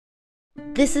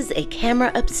This is a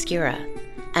camera obscura,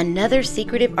 another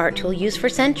secretive art tool used for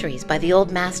centuries by the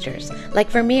old masters, like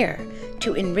Vermeer,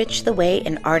 to enrich the way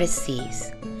an artist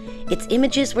sees. Its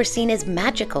images were seen as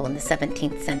magical in the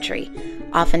 17th century,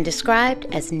 often described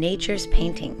as nature's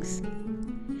paintings.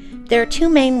 There are two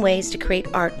main ways to create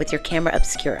art with your camera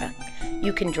obscura.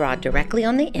 You can draw directly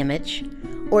on the image,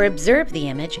 or observe the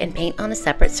image and paint on a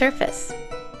separate surface.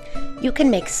 You can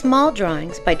make small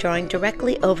drawings by drawing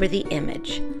directly over the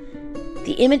image.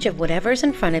 The image of whatever is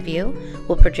in front of you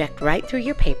will project right through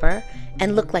your paper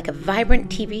and look like a vibrant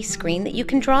TV screen that you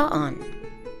can draw on.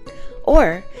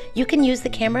 Or you can use the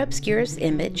camera obscura's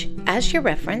image as your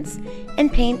reference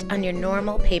and paint on your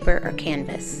normal paper or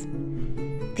canvas.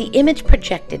 The image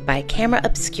projected by a camera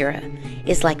obscura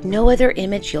is like no other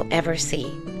image you'll ever see.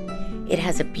 It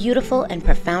has a beautiful and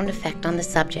profound effect on the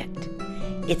subject.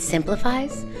 It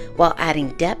simplifies while adding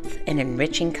depth and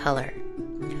enriching color.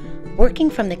 Working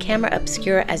from the camera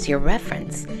obscura as your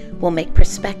reference will make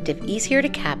perspective easier to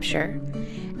capture,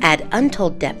 add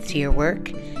untold depth to your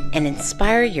work, and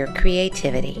inspire your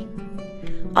creativity.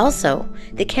 Also,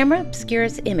 the camera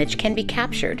obscura's image can be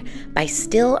captured by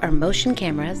still or motion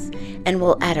cameras and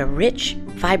will add a rich,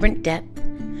 vibrant depth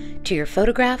to your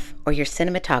photograph or your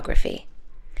cinematography.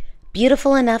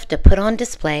 Beautiful enough to put on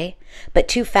display, but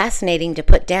too fascinating to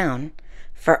put down.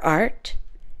 For art,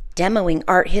 demoing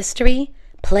art history,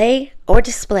 play, or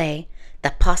display,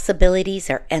 the possibilities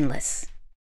are endless.